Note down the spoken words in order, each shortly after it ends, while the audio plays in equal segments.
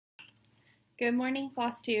Good morning,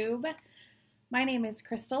 Flosstube. My name is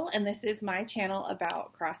Crystal, and this is my channel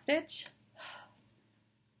about cross stitch.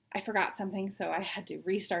 I forgot something, so I had to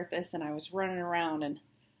restart this, and I was running around and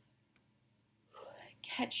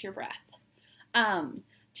catch your breath.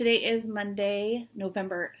 Today is Monday,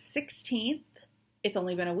 November 16th. It's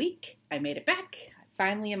only been a week. I made it back.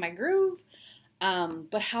 Finally in my groove.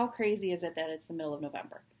 But how crazy is it that it's the middle of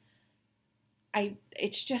November?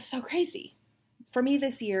 It's just so crazy. For me,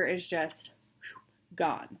 this year is just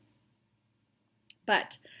gone.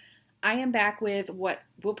 But I am back with what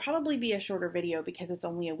will probably be a shorter video because it's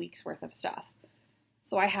only a week's worth of stuff.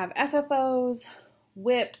 So I have FFOs,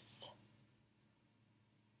 whips,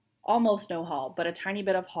 almost no haul, but a tiny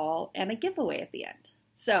bit of haul, and a giveaway at the end.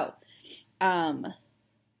 So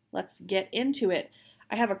let's get into it.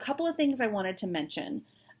 I have a couple of things I wanted to mention.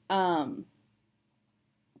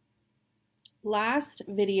 Last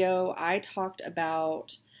video, I talked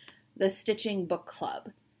about the Stitching Book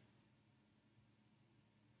Club.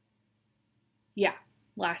 Yeah,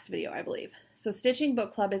 last video, I believe. So Stitching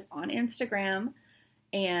Book Club is on Instagram,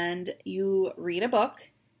 and you read a book,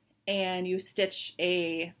 and you stitch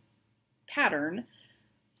a pattern.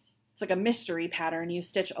 It's like a mystery pattern you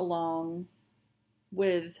stitch along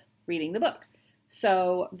with reading the book.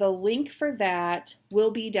 So the link for that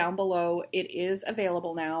will be down below. It is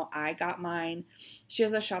available now. I got mine. She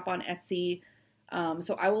has a shop on Etsy.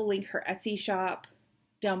 So I will link her Etsy shop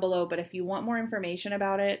down below. But if you want more information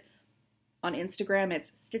about it, on Instagram,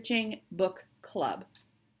 it's Stitching Book Club.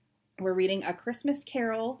 We're reading A Christmas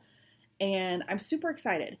Carol, and I'm super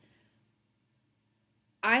excited.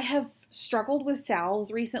 I have struggled with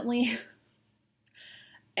Sal's recently.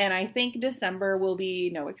 And I think December will be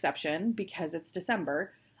no exception because it's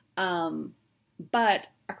December. But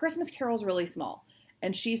A Christmas Carol is really small.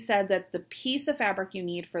 And she said that the piece of fabric you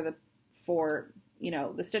need for the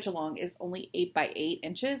stitch along is only 8 by 8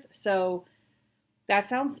 inches. So that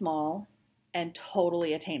sounds small and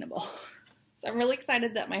totally attainable. So I'm really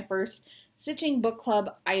excited that my first Stitching Book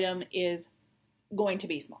Club item is going to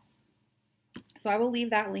be small. So I will leave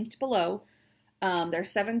that linked below.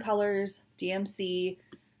 There's 7 colors, DMC,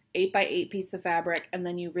 8 by 8 piece of fabric, and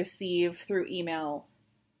then you receive through email,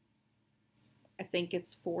 I think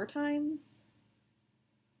it's 4 times,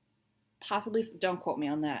 possibly, don't quote me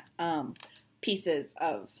on that, pieces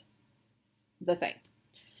of the thing.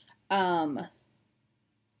 So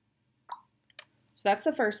that's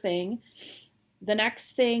the first thing. The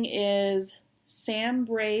next thing is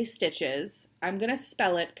Sambray stitches. I'm going to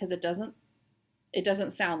spell it because it doesn't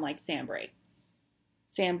sound like Sambray.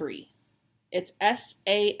 Sambray. It's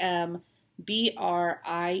Sambrie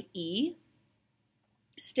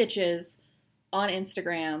stitches on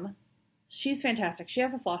Instagram. She's fantastic. She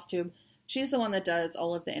has a Flosstube. She's the one that does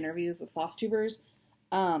all of the interviews with Flosstubers.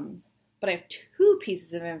 But I have 2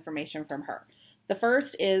 pieces of information from her. The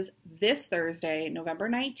first is this Thursday, November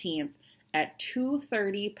 19th at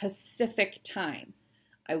 2:30 Pacific time.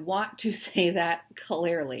 I want to say that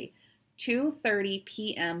clearly. 2:30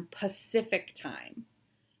 p.m. Pacific time.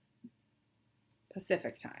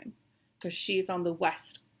 Because she's on the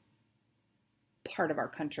west part of our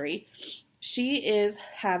country. She is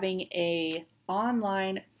having a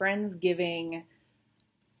online Friendsgiving,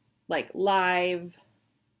 like, live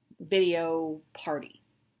video party.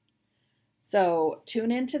 So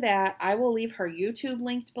tune into that. I will leave her YouTube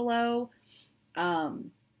linked below.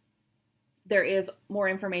 There is more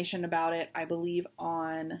information about it, I believe,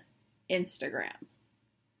 on Instagram.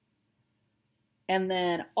 And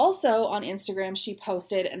then also on Instagram, she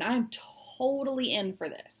posted, and I'm totally in for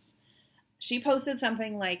this. She posted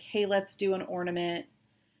something like, hey, let's do an ornament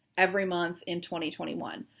every month in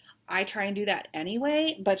 2021. I try and do that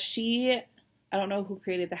anyway, but I don't know who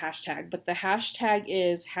created the hashtag, but the hashtag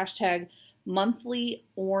is #monthly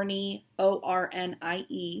ornie,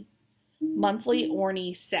 ORNIE, monthly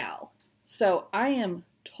ornie Sal. So I am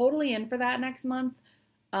totally in for that next month.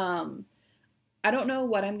 I don't know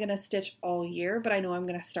what I'm going to stitch all year, but I know I'm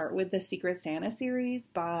going to start with the Secret Santa series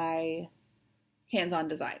by Hands On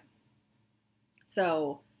Design.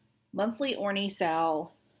 So, monthly Ornie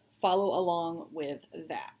Sal, follow along with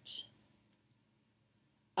that.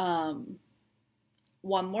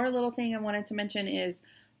 One more little thing I wanted to mention is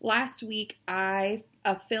last week I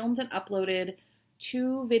filmed and uploaded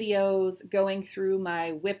 2 videos going through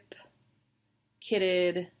my whip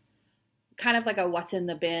kitted, kind of like a what's in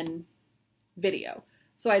the bin video.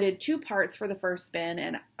 So I did 2 parts for the first bin,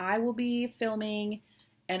 and I will be filming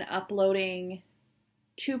and uploading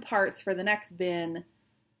 2 parts for the next bin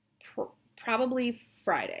probably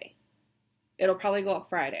Friday. It'll probably go up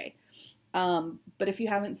Friday. But if you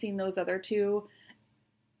haven't seen those other 2,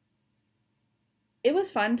 it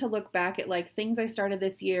was fun to look back at like things I started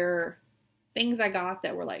this year, things I got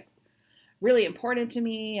that were like really important to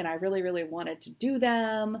me and I really, really wanted to do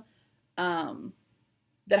them,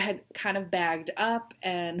 that I had kind of bagged up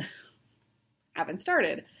and haven't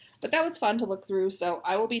started. But that was fun to look through, so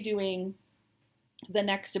I will be doing the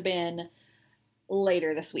next bin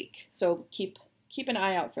later this week. So keep an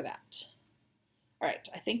eye out for that. All right,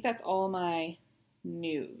 I think that's all my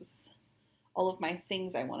news. All of my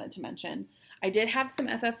things I wanted to mention. I did have some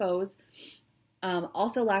FFOs.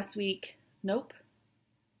 Also last week, nope.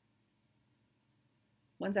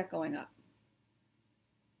 When's that going up?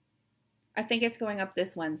 I think it's going up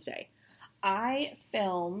this Wednesday. I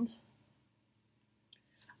filmed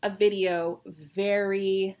a video,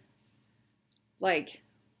 very like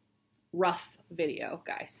rough video,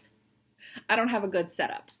 guys. I don't have a good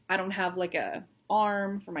setup. I don't have like a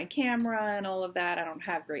arm for my camera and all of that. I don't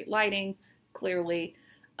have great lighting, clearly.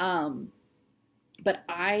 But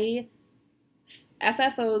I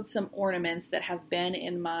FFO'd some ornaments that have been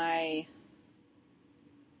in my,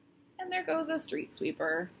 and there goes a street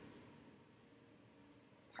sweeper.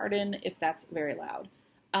 Pardon if that's very loud.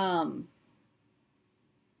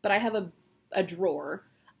 But I have a drawer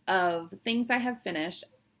of things I have finished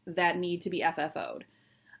that need to be FFO'd.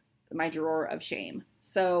 My drawer of shame.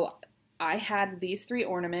 So I had these 3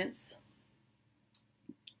 ornaments.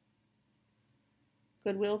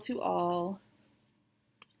 Goodwill to All,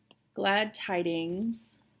 Glad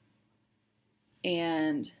Tidings,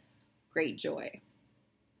 and Great Joy.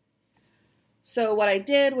 So what I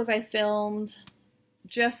did was I filmed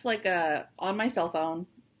just like on my cell phone,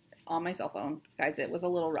 guys, it was a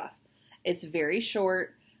little rough. It's very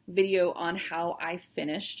short video on how I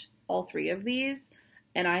finished all 3 of these,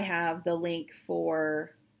 and I have the link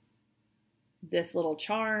for this little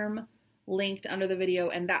charm linked under the video,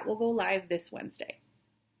 and that will go live this Wednesday.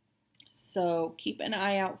 So keep an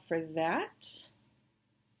eye out for that.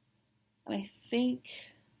 And I think,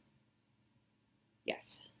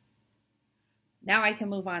 yes. Now I can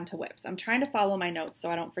move on to whips. I'm trying to follow my notes so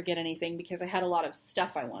I don't forget anything because I had a lot of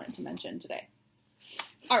stuff I wanted to mention today.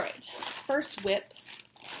 All right, first whip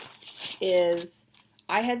is,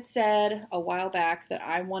 I had said a while back that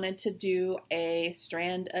I wanted to do a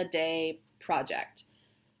strand a day project.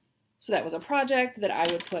 So that was a project that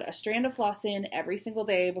I would put a strand of floss in every single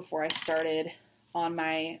day before I started on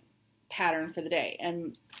my pattern for the day.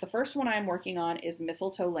 And the first one I'm working on is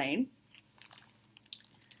Mistletoe Lane.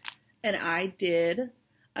 And I did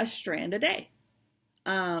a strand a day.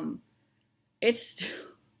 I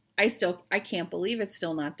can't believe it's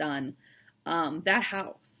still not done. That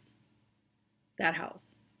house,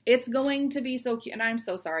 it's going to be so cute. And I'm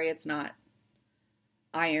so sorry it's not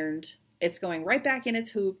ironed. It's going right back in its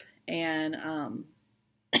hoop. And I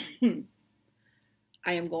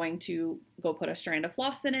am going to go put a strand of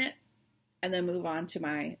floss in it and then move on to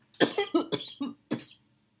my,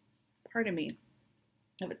 pardon me,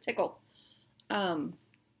 I have a tickle. And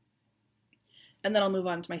then I'll move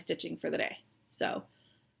on to my stitching for the day. So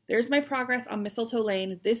there's my progress on Mistletoe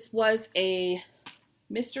Lane. This was a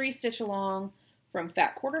mystery stitch along from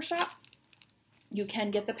Fat Quarter Shop. You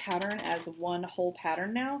can get the pattern as one whole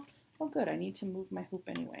pattern now. Oh good, I need to move my hoop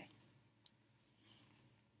anyway.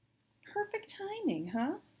 Perfect timing,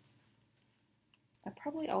 huh? I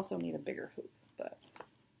probably also need a bigger hoop, but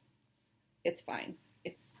it's fine.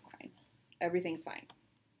 It's fine. Everything's fine.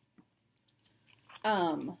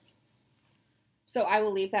 So I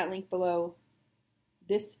will leave that link below.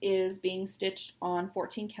 This is being stitched on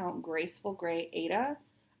 14 count Graceful Gray Aida.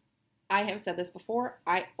 I have said this before,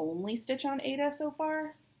 I only stitch on Aida so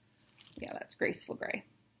far. Yeah, that's Graceful Gray.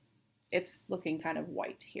 It's looking kind of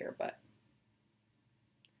white here, but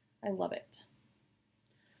I love it.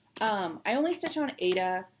 I only stitch on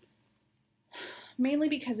Aida mainly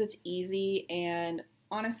because it's easy, and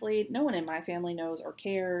honestly, no one in my family knows or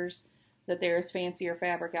cares that there is fancier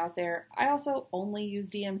fabric out there. I also only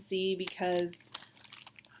use DMC because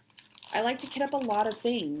I like to kit up a lot of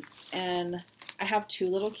things, and I have 2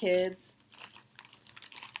 little kids.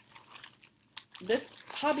 This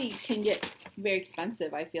hobby can get very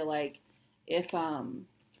expensive, I feel like, if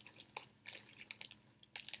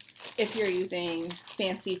you're using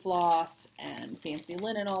fancy floss and fancy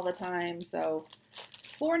linen all the time. So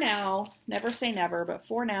for now, never say never, but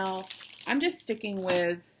for now, I'm just sticking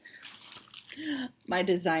with my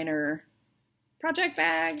designer project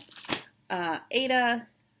bag, Aida,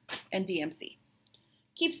 and DMC.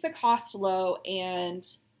 Keeps the cost low, and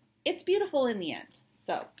it's beautiful in the end.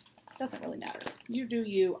 So it doesn't really matter. You do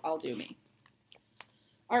you, I'll do me.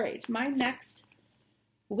 All right, my next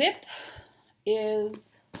whip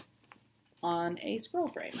is on a scroll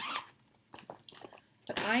frame.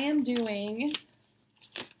 But I am doing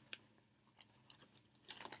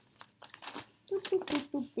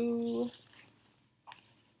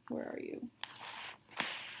where are you?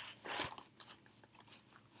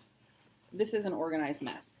 This is an organized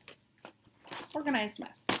mess. Organized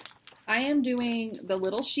mess. I am doing the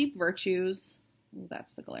Little Sheep Virtues. Ooh,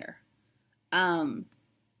 that's the glare. From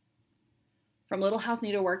Little House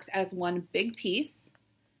Needleworks as one big piece.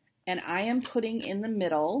 And I am putting in the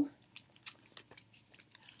middle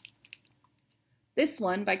this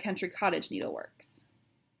one by Country Cottage Needleworks.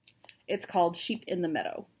 It's called Sheep in the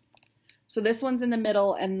Meadow. So this one's in the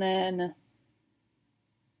middle, and then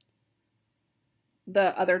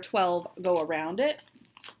the other 12 go around it.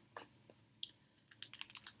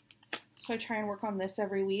 So I try and work on this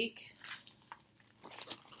every week.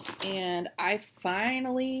 And I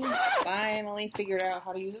finally figured out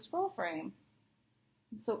how to use a scroll frame.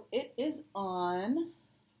 So it is on,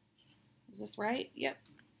 is this right? Yep.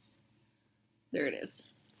 There it is.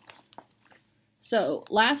 So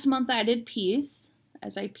last month I did Peace,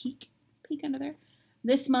 as I peek under there.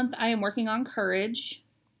 This month I am working on Courage.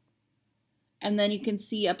 And then you can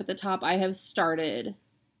see up at the top I have started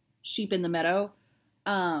Sheep in the Meadow.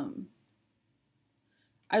 I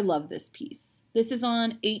love this piece. This is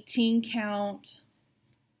on 18 count.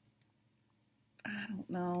 I don't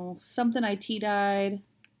know, something I tea-dyed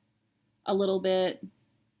a little bit.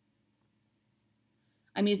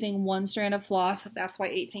 I'm using one strand of floss. That's why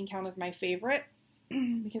 18 count is my favorite,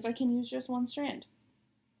 because I can use just one strand.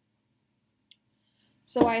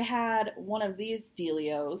 So I had one of these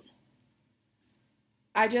dealios.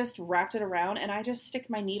 I just wrapped it around and I just stick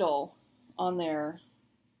my needle on there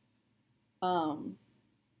when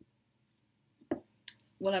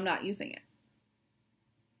I'm not using it.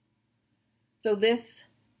 So this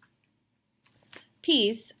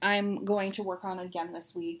piece I'm going to work on again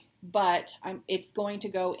this week, but it's going to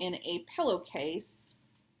go in a pillowcase,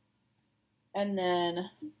 and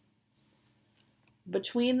then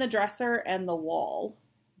between the dresser and the wall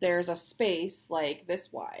there's a space like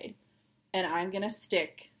this wide, and I'm going to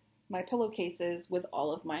stick my pillowcases with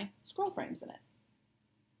all of my scroll frames in it.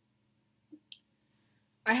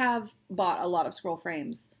 I have bought a lot of scroll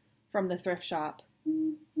frames from the thrift shop.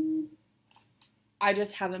 I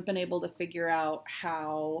just haven't been able to figure out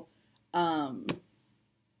how to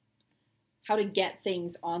get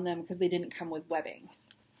things on them because they didn't come with webbing.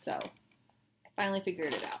 So I finally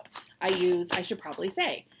figured it out. I should probably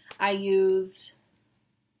say, I used,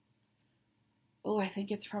 I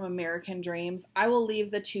think it's from American Dreams. I will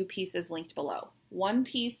leave the two pieces linked below. One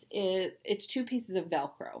piece it's two pieces of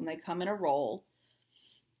Velcro, and they come in a roll,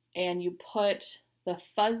 and you put the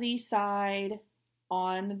fuzzy side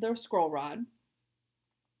on the scroll rod,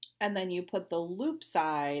 and then you put the loop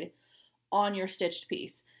side on your stitched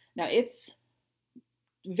piece. Now it's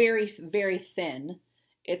very, very thin.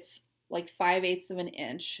 It's like 5/8 of an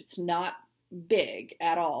inch. It's not big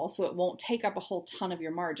at all, so it won't take up a whole ton of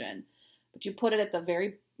your margin. But you put it at the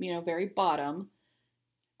very, very bottom,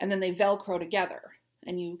 and then they Velcro together,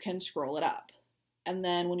 and you can scroll it up. And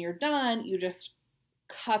then when you're done, you just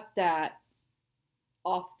cut that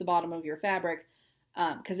off the bottom of your fabric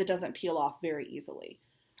because it doesn't peel off very easily.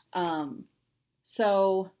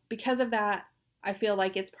 So because of that, I feel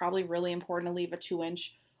like it's probably really important to leave a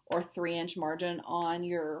 2-inch or 3-inch margin on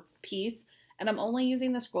your piece. And I'm only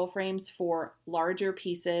using the scroll frames for larger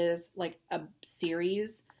pieces, like a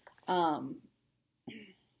series. But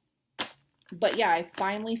yeah, I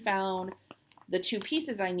finally found the two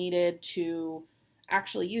pieces I needed to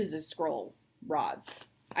actually use as scroll rods.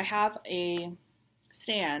 I have a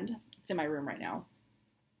stand, it's in my room right now,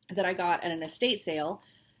 that I got at an estate sale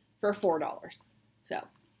for $4. So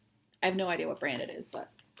I have no idea what brand it is,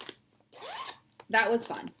 but that was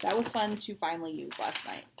fun. That was fun to finally use last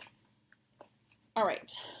night. All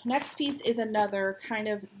right, next piece is another kind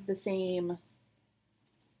of the same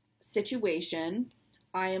situation.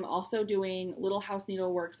 I am also doing Little House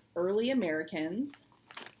Needleworks Early Americans.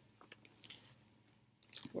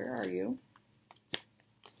 Where are you?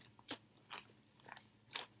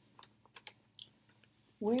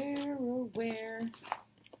 Where?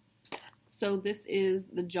 So this is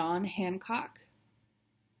the John Hancock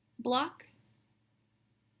block.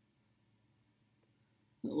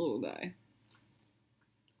 The little guy.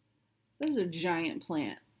 This is a giant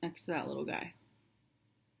plant next to that little guy.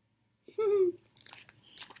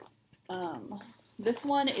 This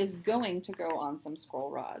one is going to go on some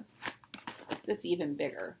scroll rods. It's even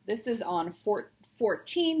bigger. This is on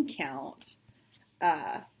 14 count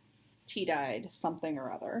tea-dyed something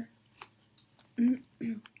or other.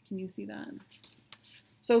 Can you see that?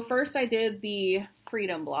 So first I did the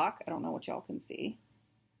Freedom block. I don't know what y'all can see.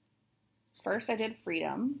 first I did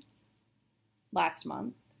Freedom last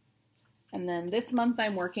month. And then this month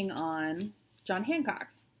I'm working on John Hancock.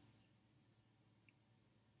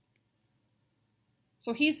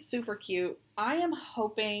 So he's super cute. I am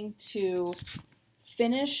hoping to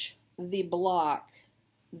finish the block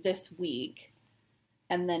this week,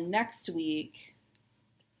 and then next week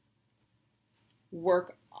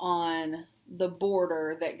work on the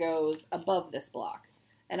border that goes above this block.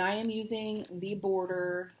 And I am using the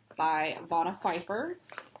border by Vanna Pfeiffer,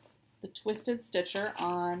 the Twisted Stitcher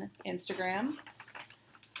on Instagram.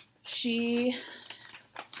 She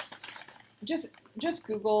just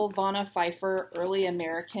Google Vanna Pfeiffer Early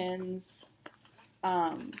Americans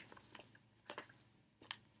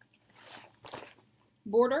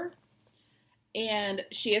border, and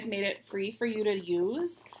she has made it free for you to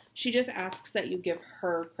use. She just asks that you give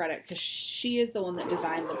her credit because she is the one that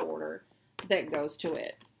designed the border that goes to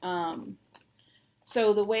it.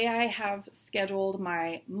 So the way I have scheduled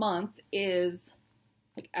my month is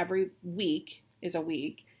like every week is a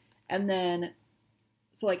week, and then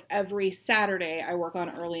so like every Saturday I work on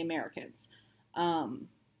Early Americans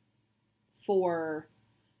for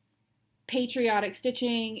patriotic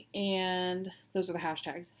stitching, and those are the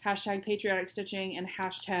hashtags. Hashtag patriotic stitching and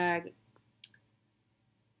hashtag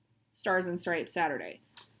Stars and Stripes Saturday.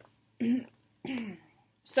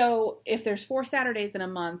 So if there's 4 Saturdays in a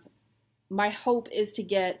month, my hope is to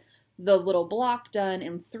get the little block done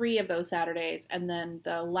in 3 of those Saturdays, and then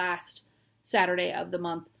the last Saturday of the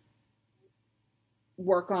month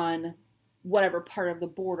work on whatever part of the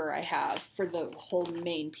border I have for the whole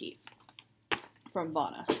main piece from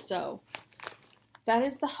Vanna. So that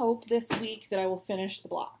is the hope this week, that I will finish the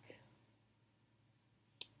block.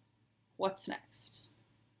 What's next?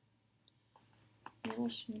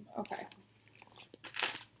 Okay.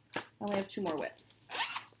 I only have 2 more whips.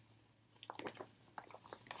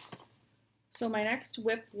 So my next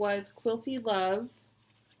whip was Quilty Love.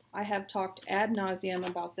 I have talked ad nauseum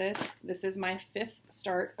about this. This is my 5th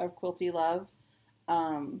start of Quilty Love.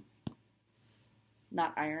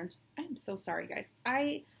 Not ironed. I'm so sorry, guys.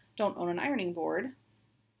 I don't own an ironing board.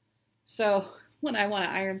 So when I want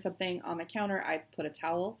to iron something on the counter, I put a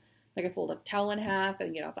towel. Like I fold a towel in half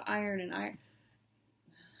and get out the iron and iron.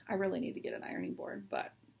 I really need to get an ironing board,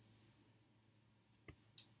 but.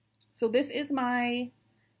 So this is my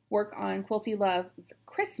work on Quilty Love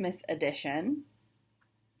Christmas edition.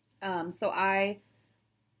 Did I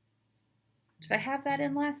have that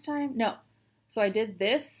in last time? No. So I did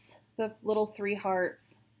this, the little 3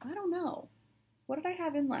 hearts. I don't know. What did I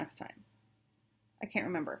have in last time? I can't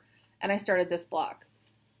remember. And I started this block.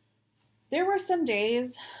 There were some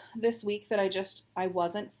days this week that I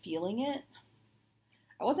wasn't feeling it.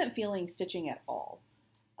 I wasn't feeling stitching at all.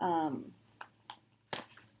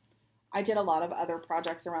 I did a lot of other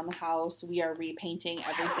projects around the house. We are repainting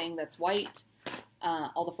everything that's white.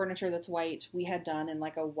 All the furniture that's white we had done in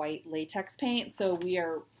like a white latex paint. So we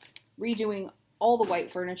are redoing all the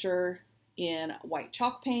white furniture in white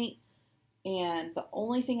chalk paint. And the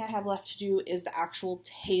only thing I have left to do is the actual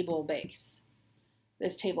table base.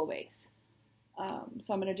 This table base.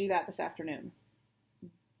 So I'm going to do that this afternoon.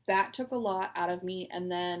 That took a lot out of me.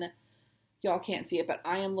 And then y'all can't see it, but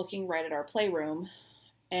I am looking right at our playroom.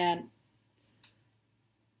 And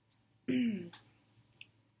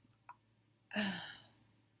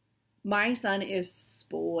my son is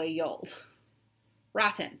spoiled.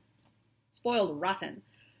 Rotten. Spoiled rotten.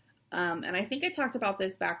 And I think I talked about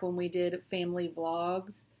this back when we did family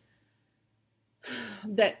vlogs.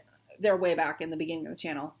 That they're way back in the beginning of the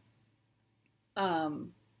channel.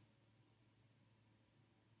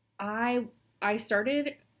 I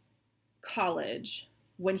started college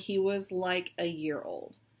when he was like a year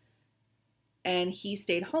old. And he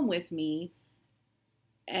stayed home with me.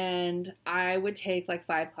 And I would take like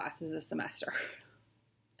 5 classes a semester.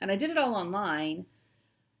 And I did it all online.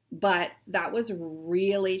 But that was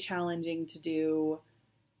really challenging to do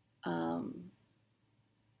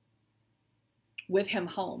with him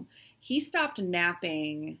home. He stopped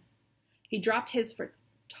napping. He dropped his, for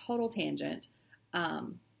total tangent.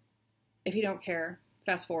 If you don't care,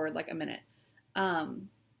 fast forward like a minute.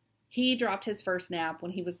 He dropped his first nap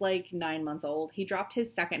when he was like 9 months old. He dropped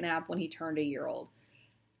his second nap when he turned a year old.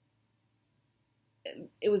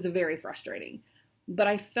 It was very frustrating. But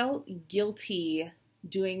I felt guilty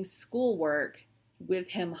doing schoolwork with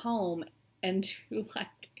him home, and to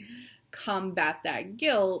like combat that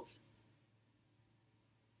guilt,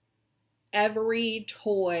 every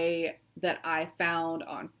toy that I found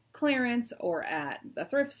on clearance or at the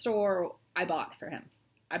thrift store, I bought for him.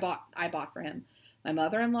 I bought for him. My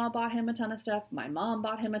mother-in-law bought him a ton of stuff. My mom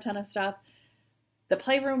bought him a ton of stuff. The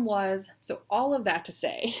playroom was, so all of that to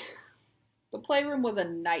say, the playroom was a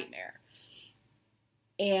nightmare.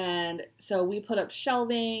 And so we put up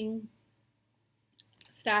shelving,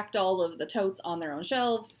 stacked all of the totes on their own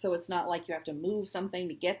shelves, so it's not like you have to move something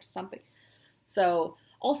to get to something. So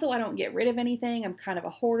also I don't get rid of anything. I'm kind of a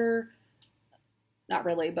hoarder. Not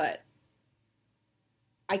really, but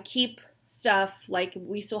I keep stuff. Like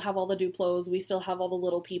we still have all the Duplos. We still have all the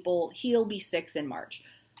little people. He'll be 6 in March.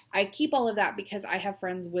 I keep all of that because I have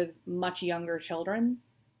friends with much younger children,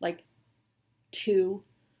 like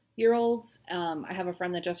 2-year-olds. I have a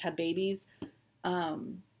friend that just had babies.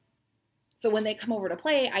 So when they come over to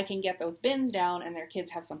play, I can get those bins down and their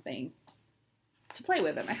kids have something to play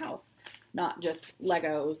with at my house, not just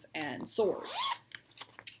Legos and swords.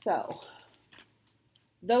 So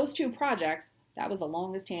those 2 projects, that was the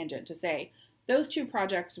longest tangent to say, those 2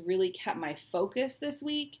 projects really kept my focus this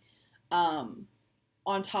week.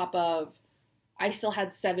 On top of, I still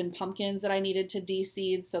had 7 pumpkins that I needed to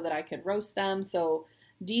de-seed so that I could roast them. So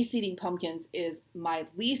de-seeding pumpkins is my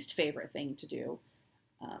least favorite thing to do.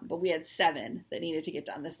 But we had 7 that needed to get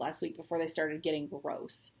done this last week before they started getting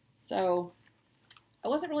gross. So I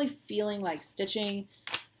wasn't really feeling like stitching.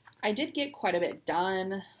 I did get quite a bit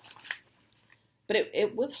done, but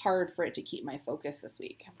it was hard for it to keep my focus this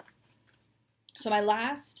week. So my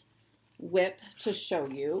last whip to show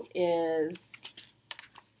you is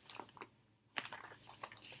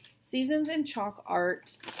Seasons in Chalk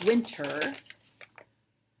Art Winter.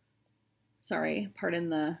 Sorry, pardon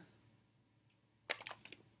the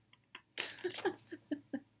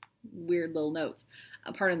weird little notes.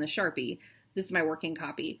 Pardon the Sharpie. This is my working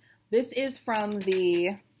copy. This is from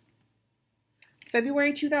the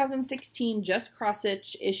February 2016 Just Cross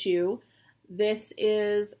Stitch issue. This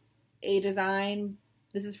is a design.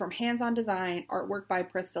 This is from Hands On Design, artwork by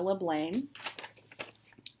Priscilla Blaine.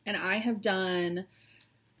 And I have done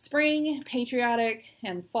Spring, Patriotic,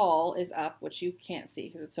 and Fall is up, which you can't see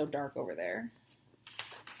because it's so dark over there.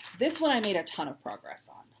 This one I made a ton of progress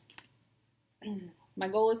on. My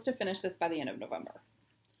goal is to finish this by the end of November,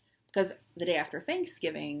 because the day after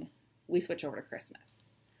Thanksgiving, we switch over to Christmas.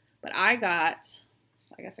 But I guess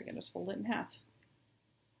I can just fold it in half.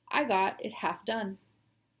 I got it half done.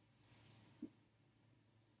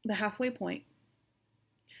 The halfway point.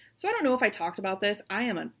 So I don't know if I talked about this. I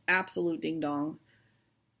am an absolute ding dong.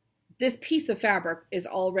 This piece of fabric is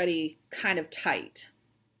already kind of tight.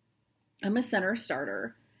 I'm a center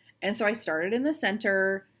starter. And so I started in the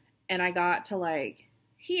center and I got to like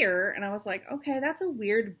here and I was like, okay, that's a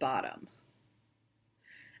weird bottom.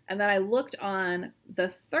 And then I looked on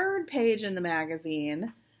the 3rd page in the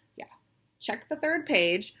magazine. Yeah, check the 3rd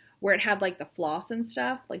page where it had like the floss and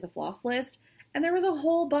stuff, like the floss list. And there was a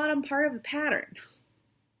whole bottom part of the pattern.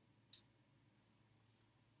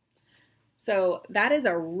 So that is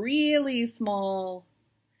a really small,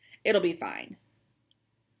 it'll be fine.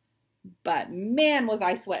 But man, was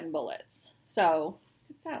I sweating bullets. So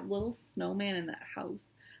that little snowman in that house.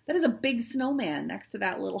 That is a big snowman next to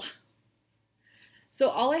that little house. So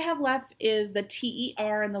all I have left is the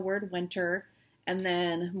TER and the word winter, and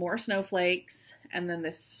then more snowflakes, and then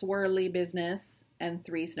this swirly business, and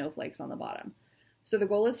 3 snowflakes on the bottom. So the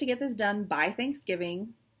goal is to get this done by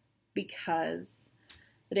Thanksgiving, because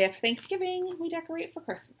the day after Thanksgiving, we decorate for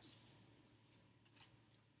Christmas.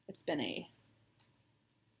 It's been a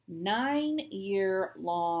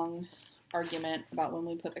 9-year-long argument about when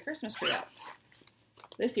we put the Christmas tree up.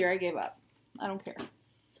 This year I gave up. I don't care.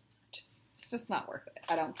 It's just not worth it.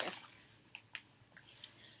 I don't care.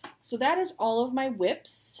 So that is all of my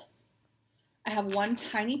whips. I have one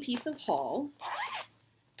tiny piece of haul,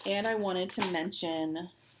 and I wanted to mention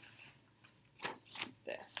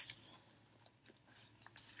this.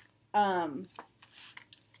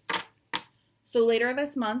 So later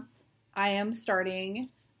this month, I am starting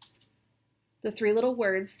the 3 Little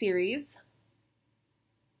Words series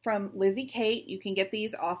from Lizzie Kate. You can get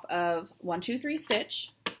these off of 123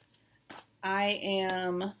 Stitch.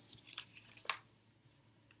 I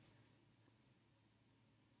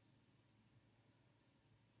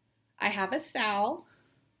have a Sal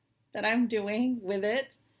that I'm doing with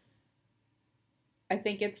it. I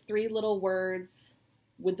think it's 3 Little Words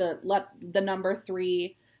with the number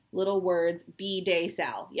 3 Little Words B-Day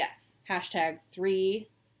Sal. Yes, hashtag 3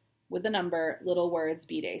 with the number Little Words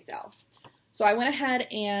B-Day Sal. So I went ahead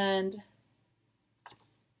and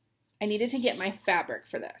I needed to get my fabric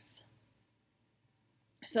for this.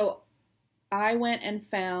 So I went and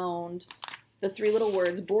found the 3 Little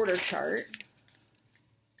Words border chart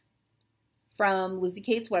from Lizzie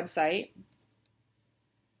Kate's website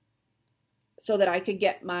so that I could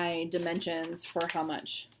get my dimensions for how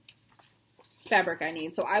much fabric I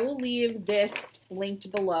need. So I will leave this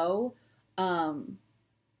linked below, the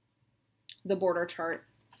border chart.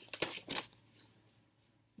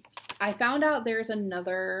 I found out there's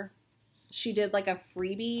another, she did like a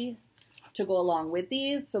freebie to go along with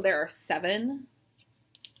these. So there are 7,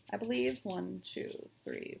 I believe. 1, 2,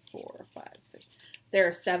 3, 4, 5, 6. There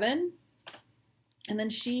are 7. And then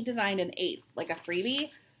she designed an 8th, like a freebie,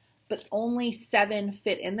 but only 7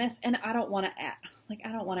 fit in this. And I don't want to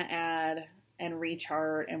add, and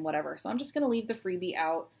rechart and whatever. So I'm just going to leave the freebie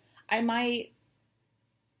out. I might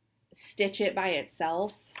stitch it by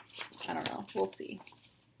itself. I don't know. We'll see.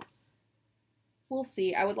 We'll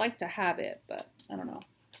see. I would like to have it, but I don't know.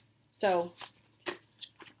 So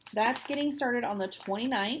that's getting started on the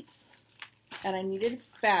 29th, and I needed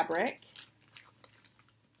fabric.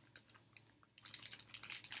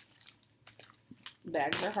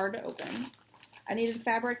 Bags are hard to open. I needed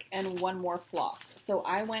fabric and 1 more floss. So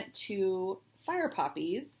I went to Fire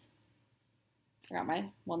Poppies. I got my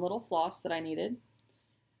 1 little floss that I needed.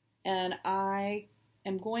 And I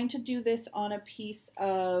am going to do this on a piece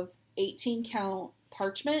of 18 count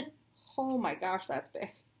parchment. Oh my gosh, that's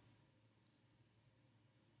big.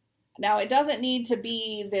 Now it doesn't need to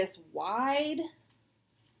be this wide,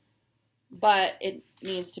 but it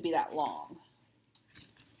needs to be that long.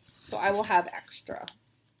 So I will have extra.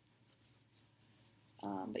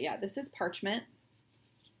 But yeah, this is parchment.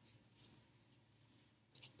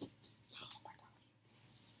 Oh my gosh.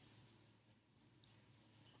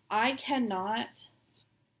 I cannot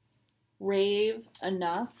rave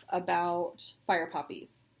enough about Fire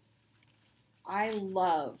Poppies. I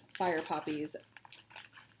love Fire Poppies.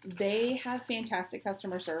 They have fantastic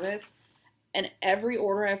customer service, and every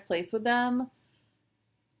order I've placed with them,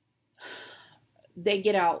 they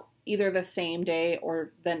get out either the same day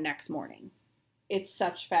or the next morning. It's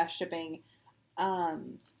such fast shipping.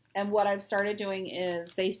 And what I've started doing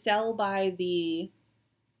is they sell by the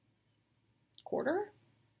quarter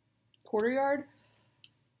yard.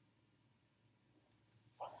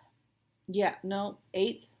 Yeah, no,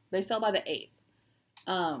 8th. They sell by the 8th.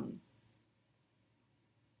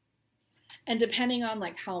 And depending on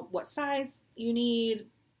like what size you need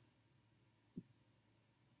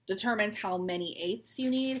determines how many 8ths you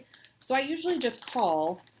need. So I usually just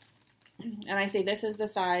call and I say, this is the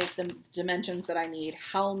size, the dimensions that I need.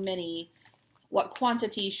 What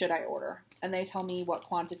quantity should I order? And they tell me what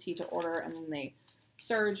quantity to order, and then they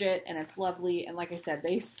surge it, and it's lovely. And like I said,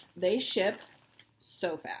 they ship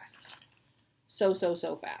so fast. So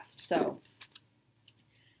fast. So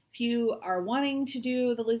if you are wanting to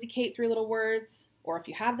do the Lizzie Kate 3 Little Words, or if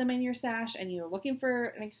you have them in your stash and you're looking for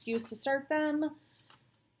an excuse to start them,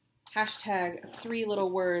 hashtag 3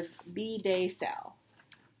 Little Words B-Day Sale,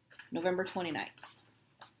 November 29th.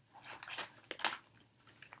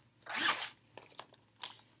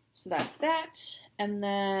 So that's that. And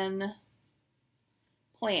then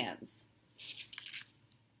plans.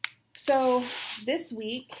 So this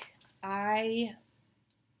week I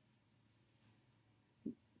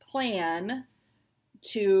plan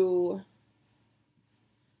to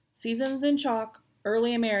Seasons in Chalk,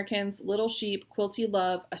 Early Americans, Little Sheep, Quilty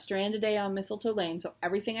Love, A Strand a Day on Mistletoe Lane. So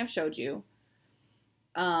everything I've showed you.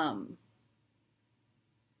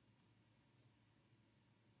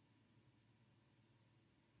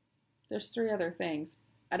 There's 3 other things.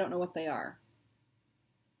 I don't know what they are.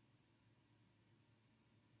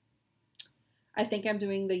 I think I'm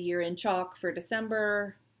doing the Year in Chalk for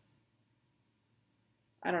December.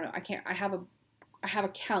 I don't know. I have a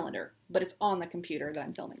calendar, but it's on the computer that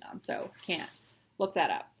I'm filming on, so can't look that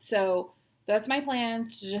up. So that's my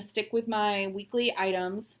plans, to just stick with my weekly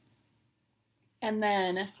items. And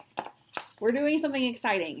then we're doing something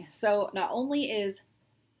exciting. So not only is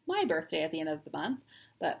my birthday at the end of the month,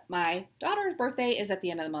 but my daughter's birthday is at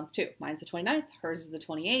the end of the month too. Mine's the 29th, hers is the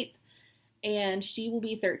 28th, and she will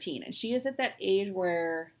be 13. And she is at that age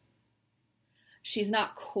where she's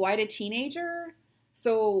not quite a teenager.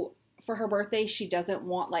 So for her birthday, she doesn't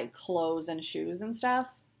want like clothes and shoes and stuff,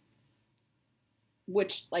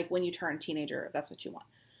 which like when you turn teenager, that's what you want.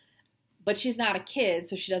 But she's not a kid,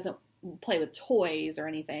 so she doesn't play with toys or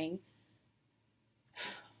anything.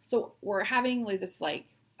 So we're having like this, like,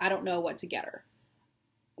 I don't know what to get her.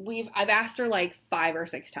 I've asked her like 5 or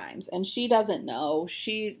 6 times, and she doesn't know.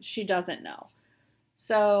 She doesn't know.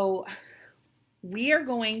 So we are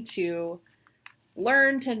going to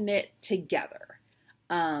learn to knit together.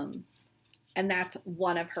 And that's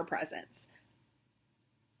one of her presents.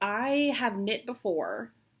 I have knit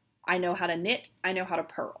before. I know how to knit. I know how to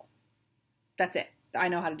purl. That's it. I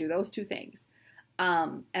know how to do those 2 things.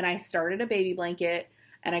 And I started a baby blanket,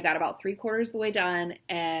 and I got about 3/4 of the way done,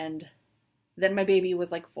 and Then my baby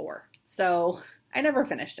was like 4. So I never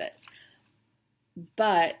finished it.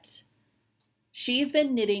 But she's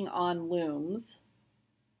been knitting on looms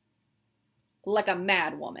like a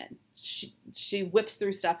mad woman. She whips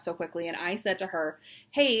through stuff so quickly. And I said to her,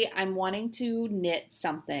 hey, I'm wanting to knit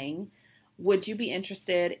something. Would you be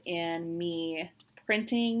interested in me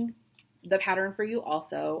printing the pattern for you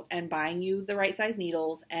also and buying you the right size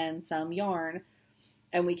needles and some yarn,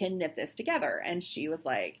 and we can knit this together? And she was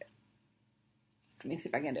like, let me see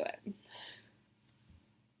if I can do it.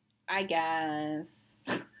 I guess.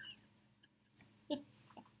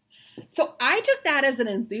 So I took that as an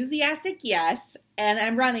enthusiastic yes, and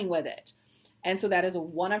I'm running with it. And so that is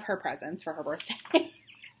one of her presents for her birthday.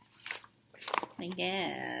 I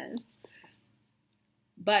guess.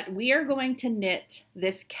 But we are going to knit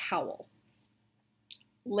this cowl.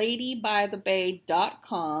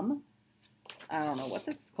 ladybythebay.com. I don't know what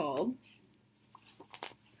this is called.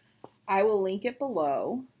 I will link it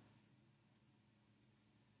below.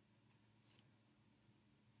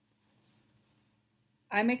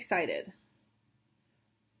 I'm excited.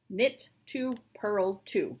 Knit 2, purl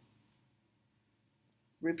 2.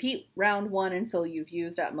 Repeat round 1 until you've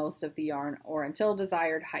used up most of the yarn or until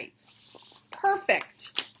desired height.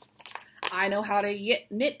 Perfect. I know how to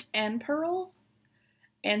knit and purl.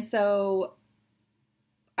 And so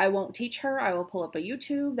I won't teach her. I will pull up a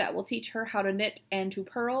YouTube that will teach her how to knit and to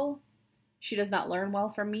purl. She does not learn well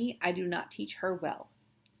from me. I do not teach her well.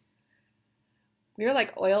 We are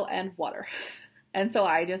like oil and water. And so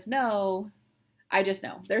I just know.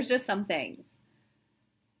 There's just some things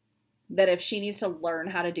that if she needs to learn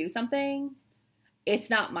how to do something, it's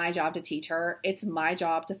not my job to teach her. It's my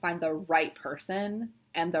job to find the right person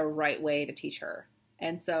and the right way to teach her.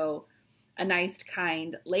 And so a nice,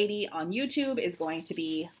 kind lady on YouTube is going to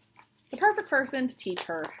be the perfect person to teach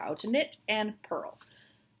her how to knit and purl.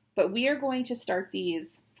 But we are going to start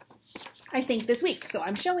these, I think, this week. So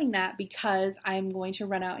I'm showing that because I'm going to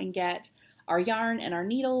run out and get our yarn and our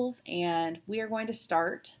needles, and we are going to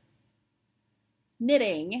start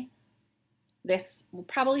knitting this,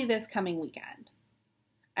 probably this coming weekend.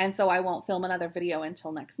 And so I won't film another video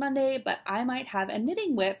until next Monday, but I might have a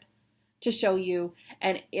knitting whip to show you.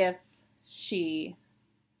 And if she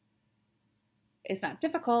is not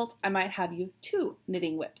difficult, I might have you 2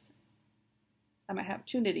 knitting whips. I might have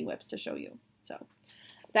 2 knitting whips to show you. So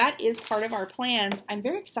that is part of our plans. I'm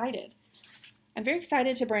very excited. I'm very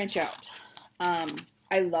excited to branch out.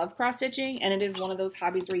 I love cross stitching, and it is one of those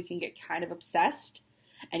hobbies where you can get kind of obsessed,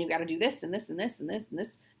 and you've got to do this and this and this and this and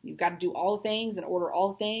this. You've got to do all the things and order all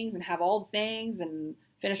the things and have all the things and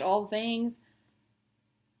finish all the things.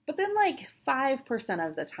 But then like 5%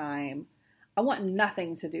 of the time, I want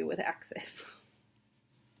nothing to do with X's.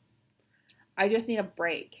 I just need a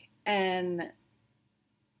break, and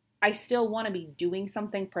I still want to be doing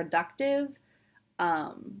something productive.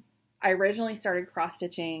 I originally started cross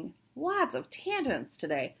stitching. Lots of tangents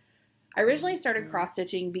today. I originally started cross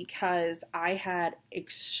stitching because I had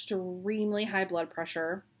extremely high blood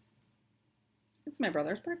pressure. It's my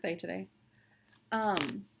brother's birthday today. I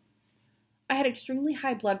had extremely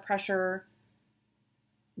high blood pressure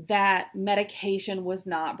that medication was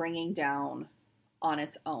not bringing down on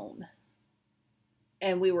its own.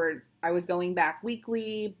 And I was going back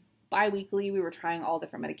weekly, bi-weekly. We were trying all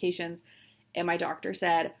different medications. And my doctor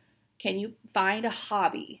said, can you find a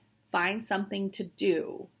hobby? Find something to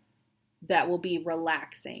do that will be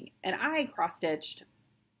relaxing. And I cross-stitched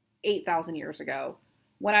 8,000 years ago.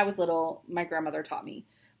 When I was little, my grandmother taught me.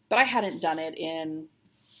 But I hadn't done it in,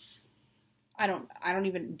 I don't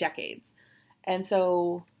even, decades. And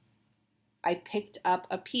so I picked up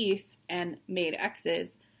a piece and made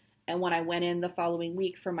X's. And when I went in the following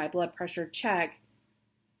week for my blood pressure check,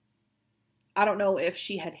 I don't know if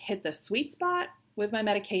she had hit the sweet spot with my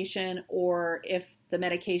medication, or if the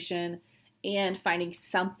medication and finding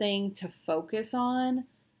something to focus on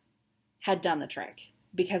had done the trick,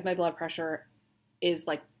 because my blood pressure is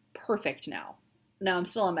like perfect now. Now I'm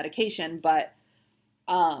still on medication, but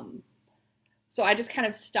so I just kind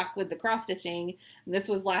of stuck with the cross stitching, and this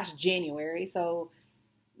was last January, so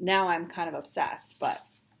now I'm kind of obsessed, but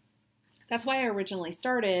that's why I originally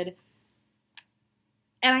started,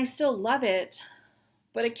 and I still love it.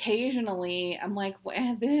 But occasionally I'm like,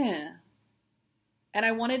 and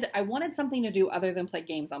I wanted something to do other than play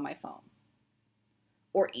games on my phone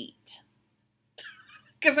or eat,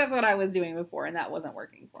 because that's what I was doing before, and that wasn't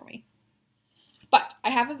working for me. But I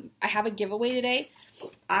have a giveaway today.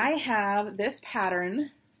 I have this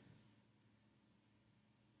pattern.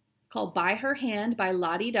 It's called By Her Hand by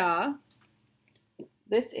La-Di-Da.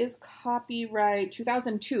 This is copyright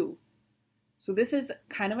 2002. So this is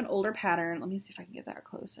kind of an older pattern. Let me see if I can get that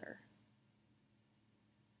closer.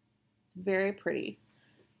 It's very pretty.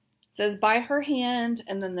 It says by her hand,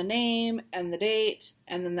 and then the name and the date,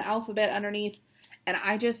 and then the alphabet underneath. And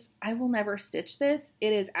I will never stitch this.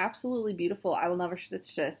 It is absolutely beautiful. I will never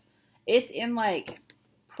stitch this. It's in like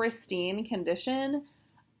pristine condition,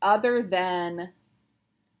 other than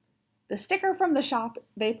the sticker from the shop.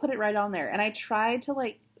 They put it right on there. And I tried to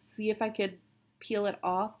like see if I could peel it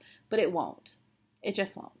off, but it won't. It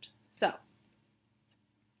just won't. So,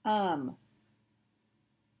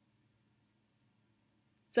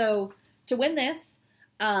 so to win this,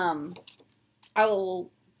 I'll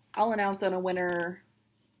announce on a winner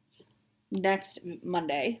next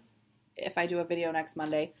Monday. If I do a video next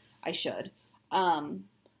Monday, I should.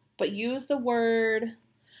 But use the word,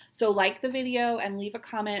 so like the video and leave a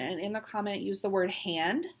comment, and in the comment use the word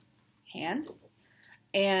hand,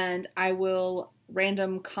 and I will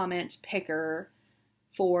random comment picker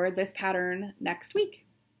for this pattern next week.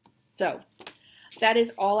 So that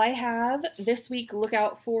is all I have this week. Look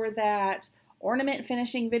out for that ornament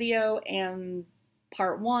finishing video and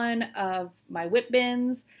part 1 of my whip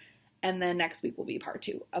bins, and then next week will be part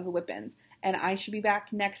 2 of the whip bins. And I should be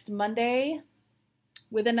back next Monday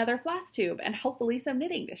with another Flosstube and hopefully some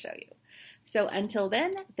knitting to show you. So until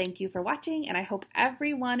then, thank you for watching, and I hope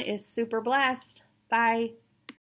everyone is super blessed. Bye.